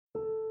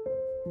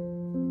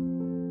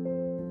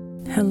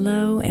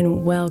Hello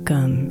and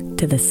welcome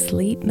to the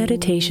Sleep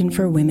Meditation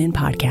for Women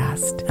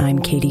podcast. I'm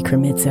Katie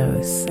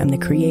Kremitzos. I'm the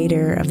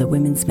creator of the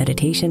Women's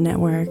Meditation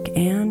Network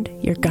and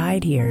your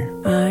guide here.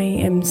 I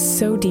am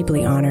so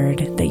deeply honored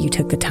that you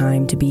took the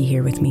time to be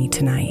here with me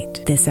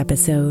tonight. This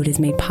episode is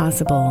made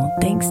possible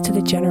thanks to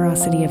the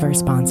generosity of our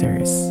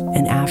sponsors.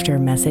 And after a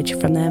message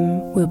from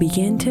them, we'll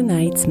begin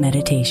tonight's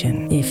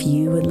meditation. If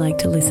you would like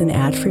to listen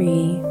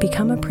ad-free,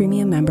 become a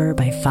premium member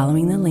by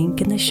following the link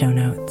in the show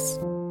notes.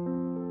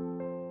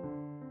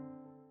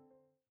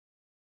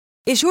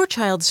 Is your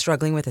child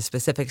struggling with a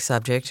specific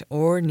subject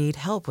or need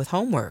help with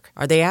homework?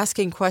 Are they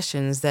asking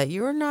questions that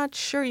you're not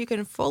sure you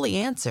can fully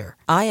answer?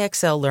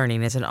 IXL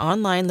Learning is an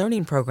online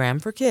learning program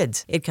for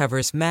kids. It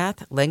covers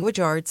math, language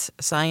arts,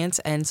 science,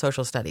 and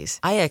social studies.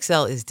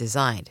 IXL is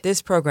designed.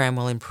 This program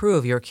will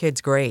improve your kids'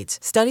 grades.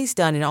 Studies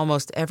done in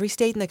almost every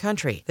state in the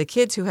country. The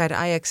kids who had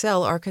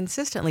IXL are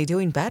consistently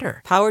doing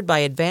better. Powered by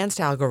advanced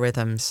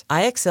algorithms,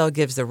 IXL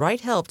gives the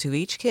right help to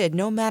each kid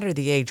no matter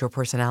the age or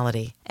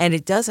personality. And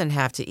it doesn't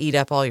have to eat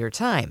up all your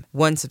time.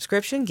 One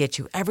subscription gets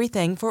you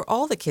everything for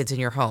all the kids in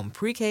your home,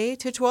 pre-K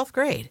to 12th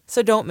grade.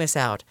 So don't miss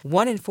out.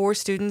 1 in 4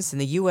 students in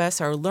the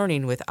U.S. are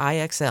learning with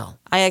IXL.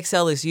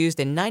 IXL is used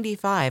in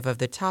 95 of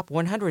the top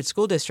 100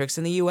 school districts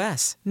in the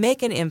U.S.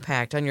 Make an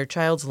impact on your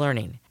child's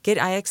learning. Get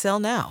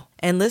IXL now.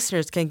 And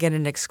listeners can get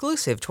an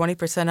exclusive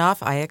 20% off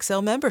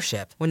IXL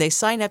membership when they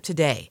sign up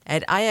today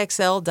at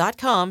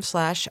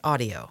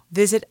IXL.com/audio.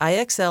 Visit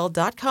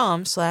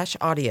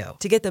IXL.com/audio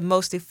to get the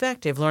most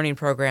effective learning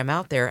program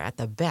out there at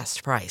the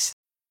best price.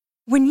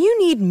 When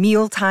you need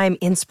mealtime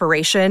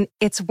inspiration,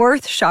 it's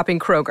worth shopping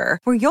Kroger,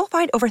 where you'll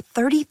find over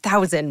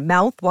 30,000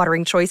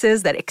 mouth-watering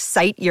choices that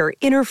excite your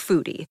inner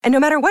foodie. And no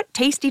matter what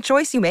tasty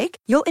choice you make,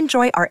 you'll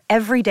enjoy our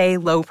everyday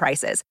low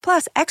prices,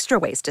 plus extra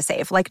ways to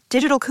save, like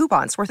digital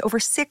coupons worth over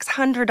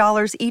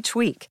 $600 each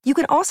week. You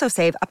can also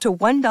save up to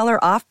 $1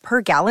 off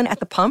per gallon at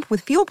the pump with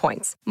fuel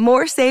points.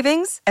 More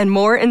savings and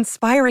more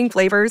inspiring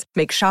flavors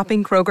make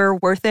shopping Kroger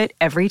worth it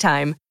every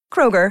time.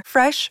 Kroger,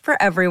 fresh for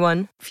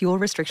everyone. Fuel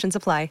restrictions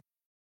apply.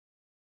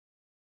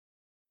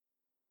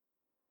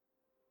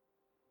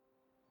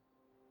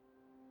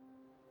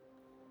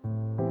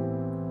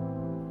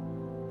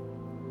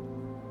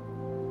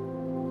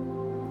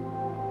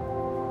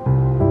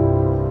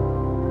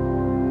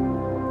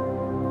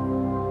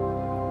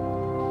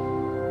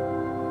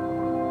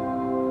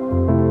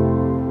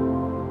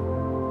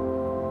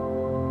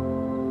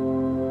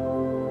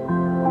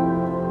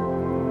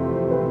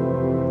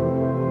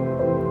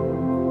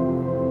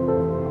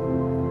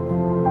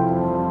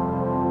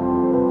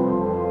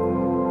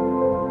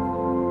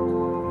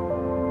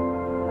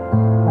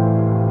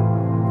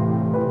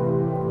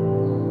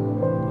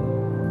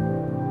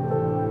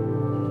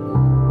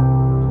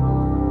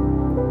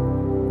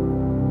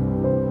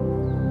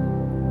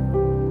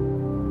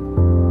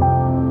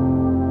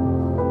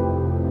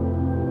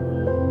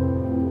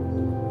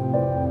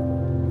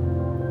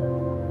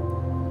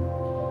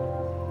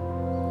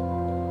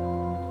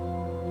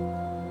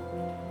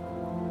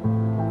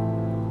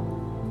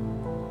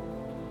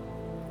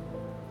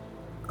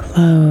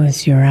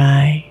 Close your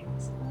eyes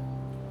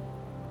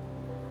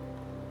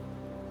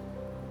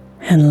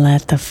and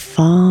let the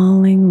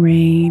falling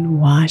rain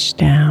wash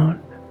down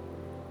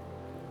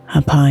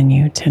upon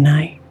you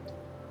tonight.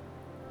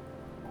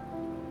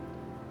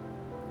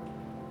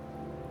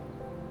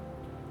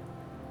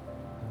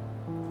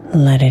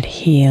 Let it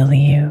heal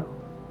you.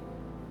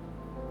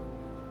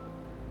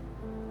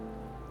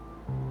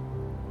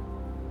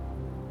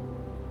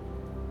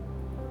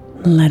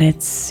 Let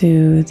it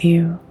soothe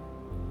you.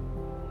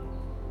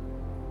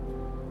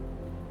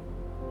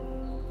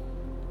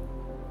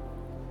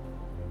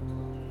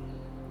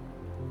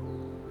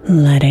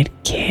 Let it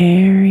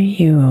carry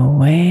you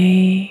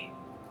away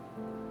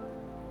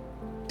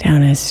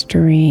down a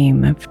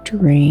stream of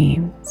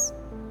dreams.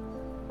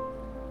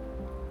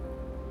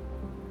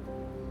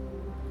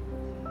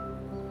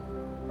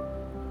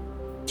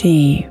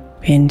 Deep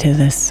into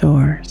the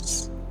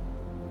source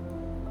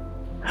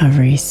of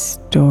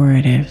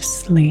restorative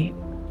sleep.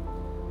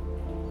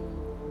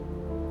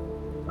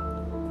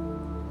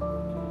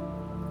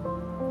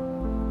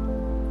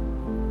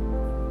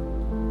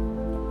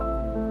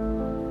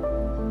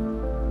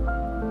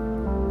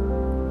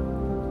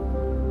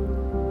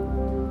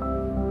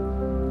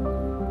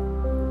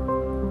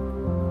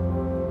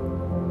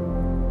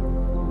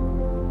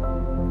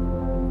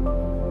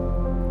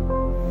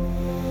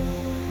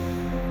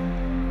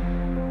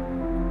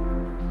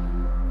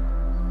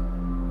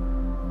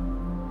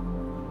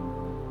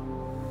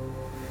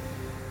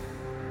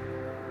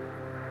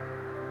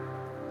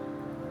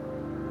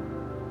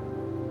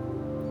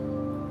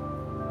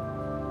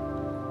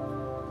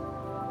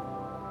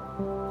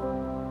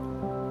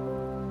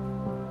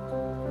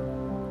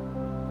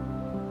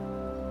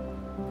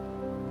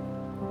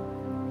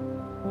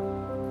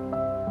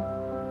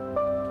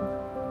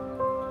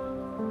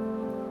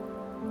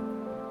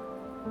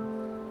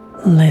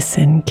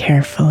 Listen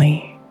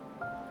carefully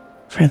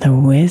for the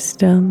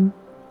wisdom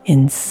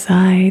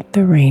inside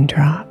the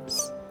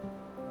raindrops.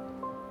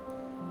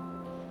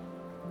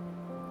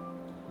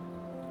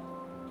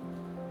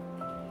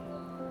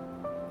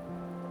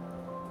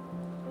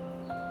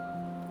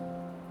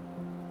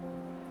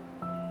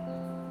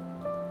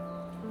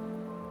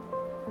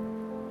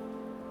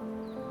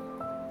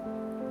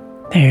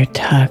 They're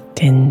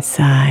tucked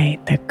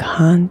inside the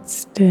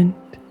constant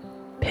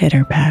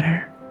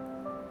pitter-patter,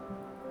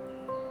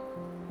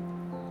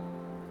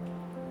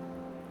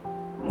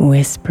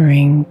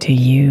 whispering to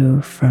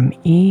you from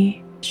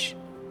each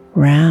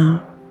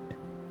round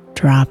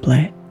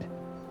droplet.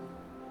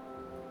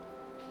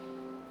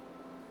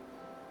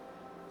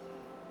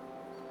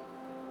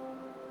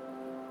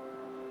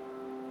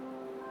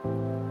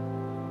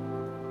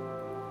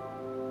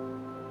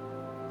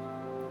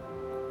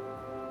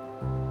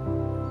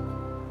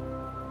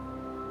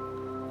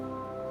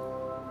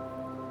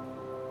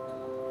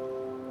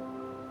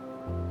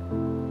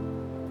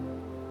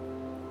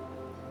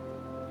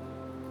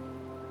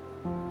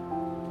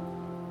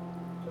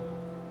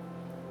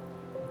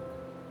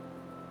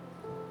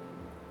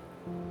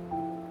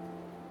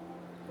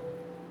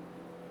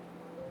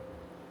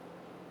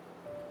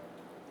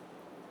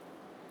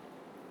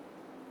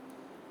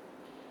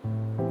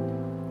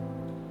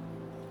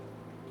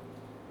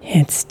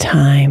 It's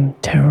time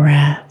to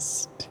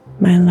rest,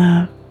 my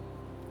love.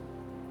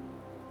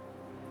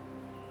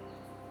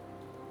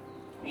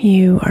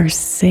 You are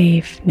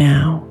safe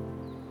now.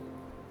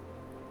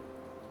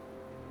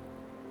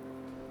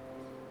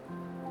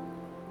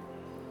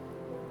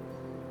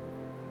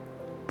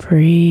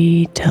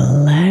 Free to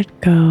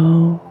let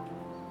go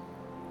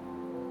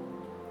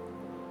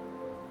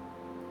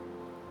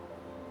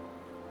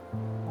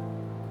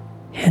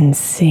and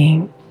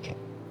sink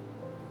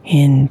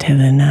into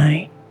the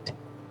night.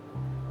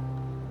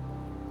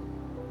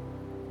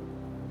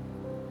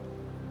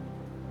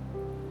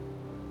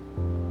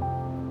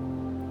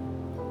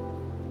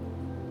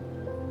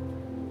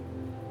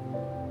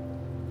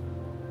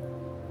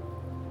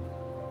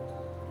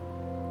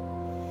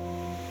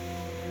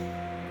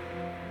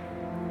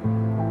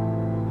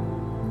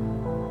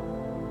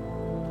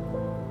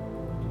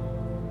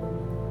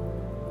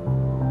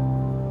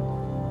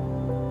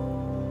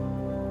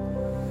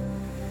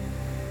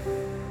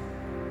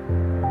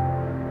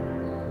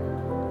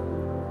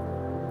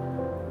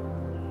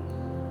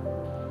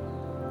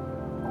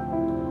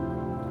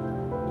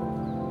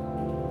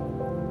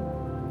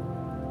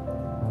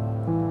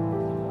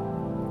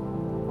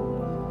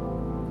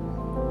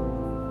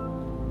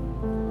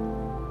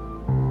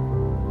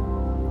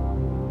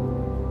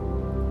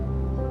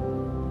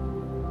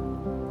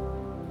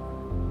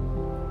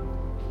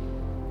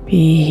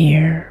 Be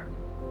here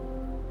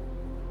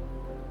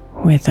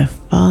with the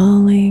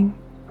falling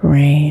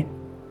rain.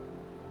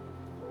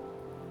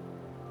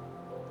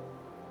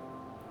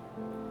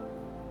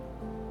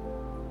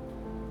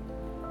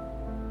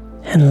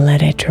 And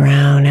let it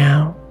drown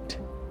out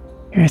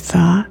your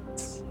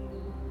thoughts.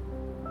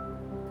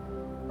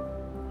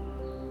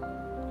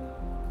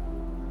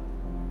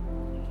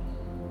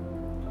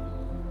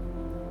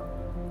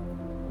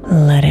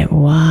 Let it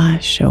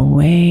wash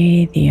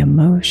away the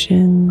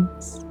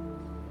emotions.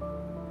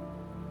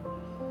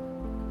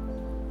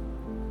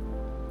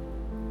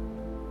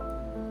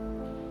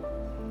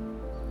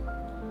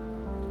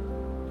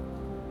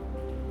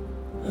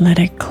 Let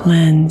it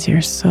cleanse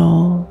your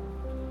soul.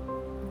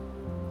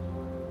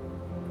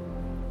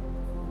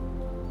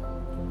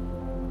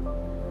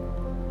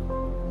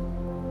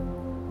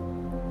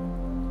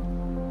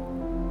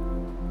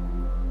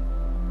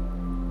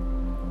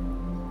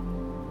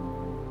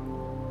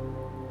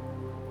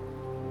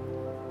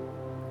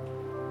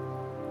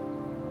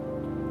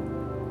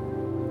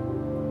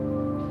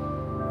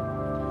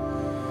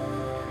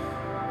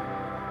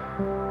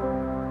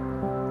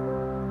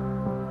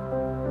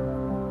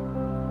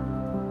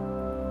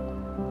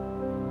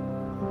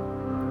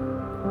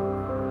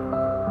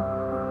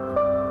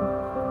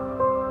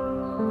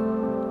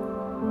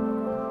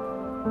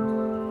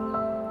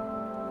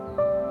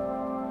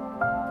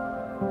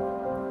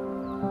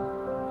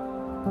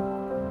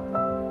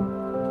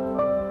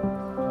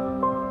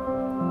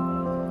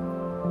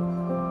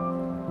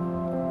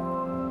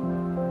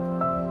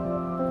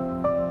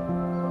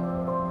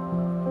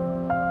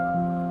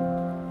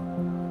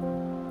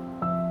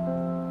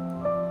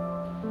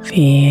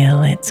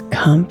 Feel its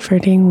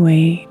comforting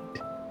weight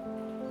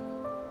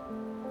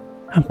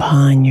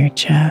upon your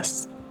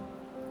chest.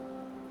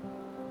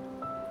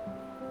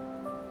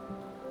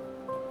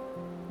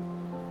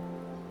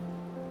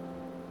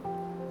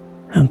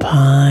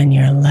 Upon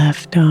your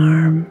left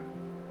arm.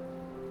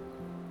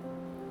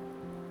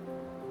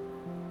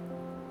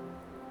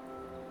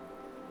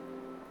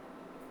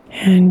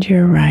 And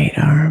your right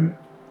arm.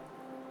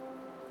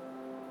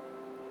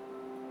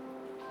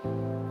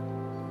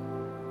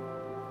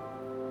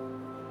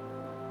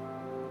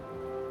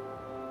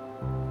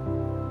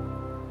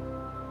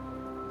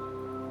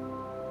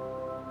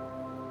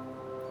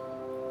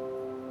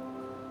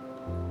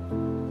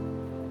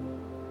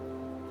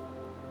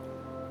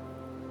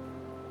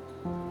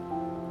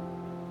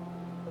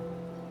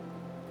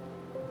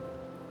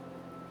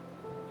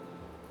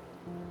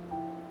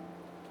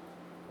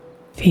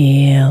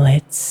 Feel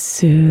its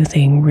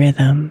soothing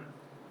rhythm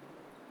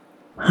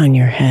on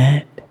your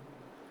head.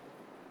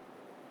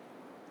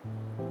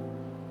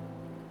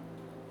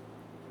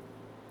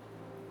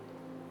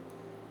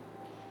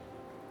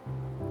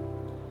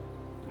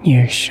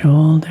 your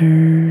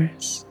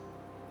shoulders,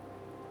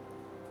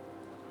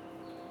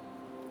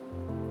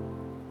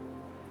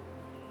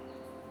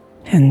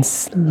 and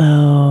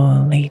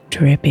slowly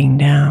dripping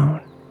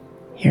down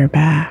your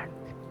back.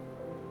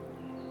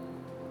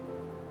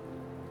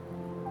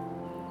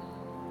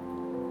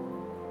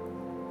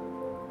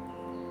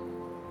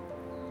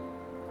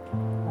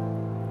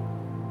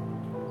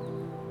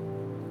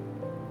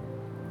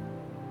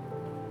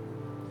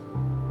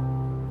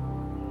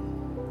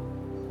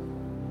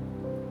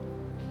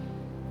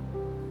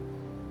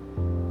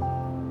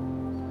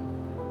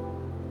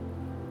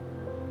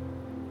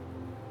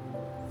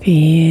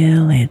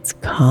 Feel its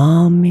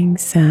calming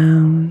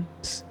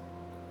sounds,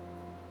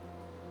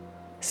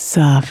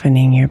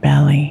 softening your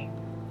belly.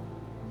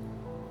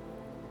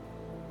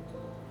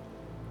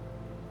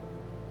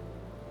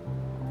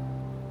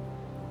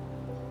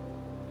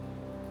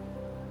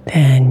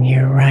 Then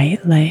your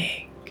right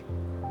leg,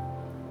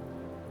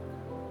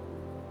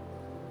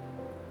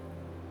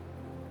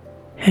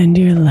 and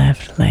your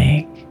left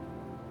leg.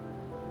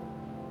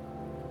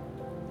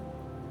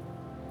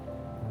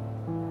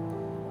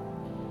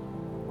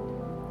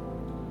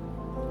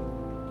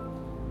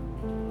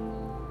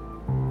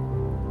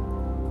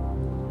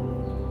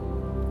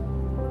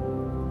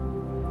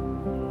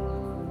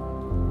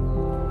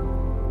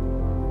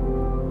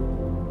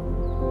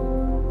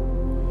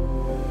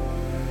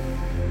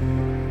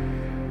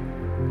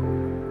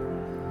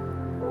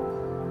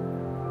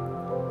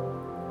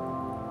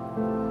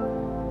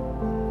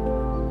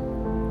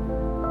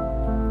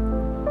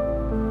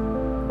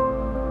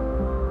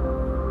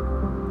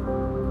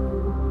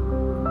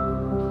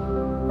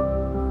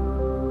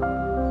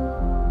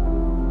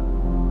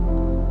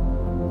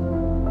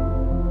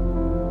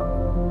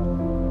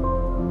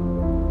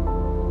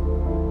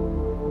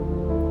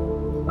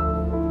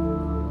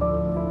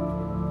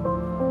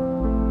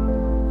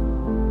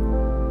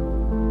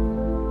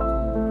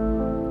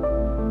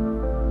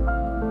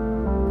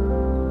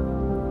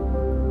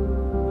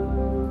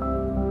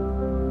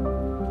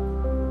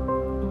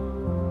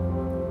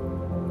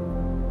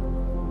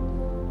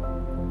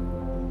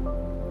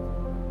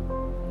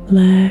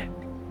 Let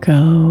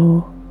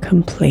go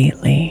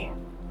completely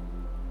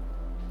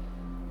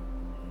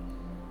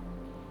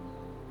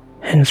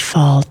and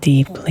fall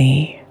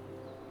deeply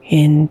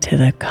into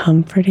the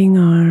comforting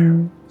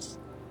arms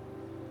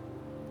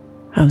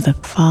of the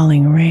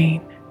falling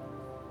rain.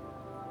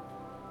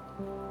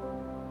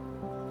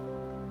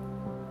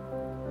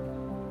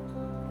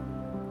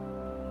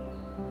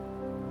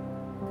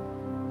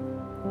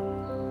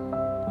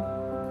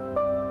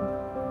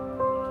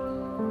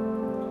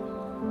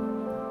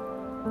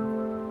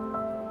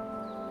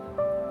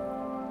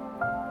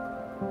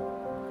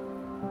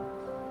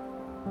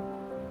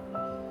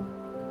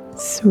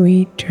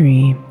 Sweet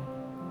dream,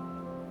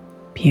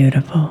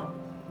 beautiful.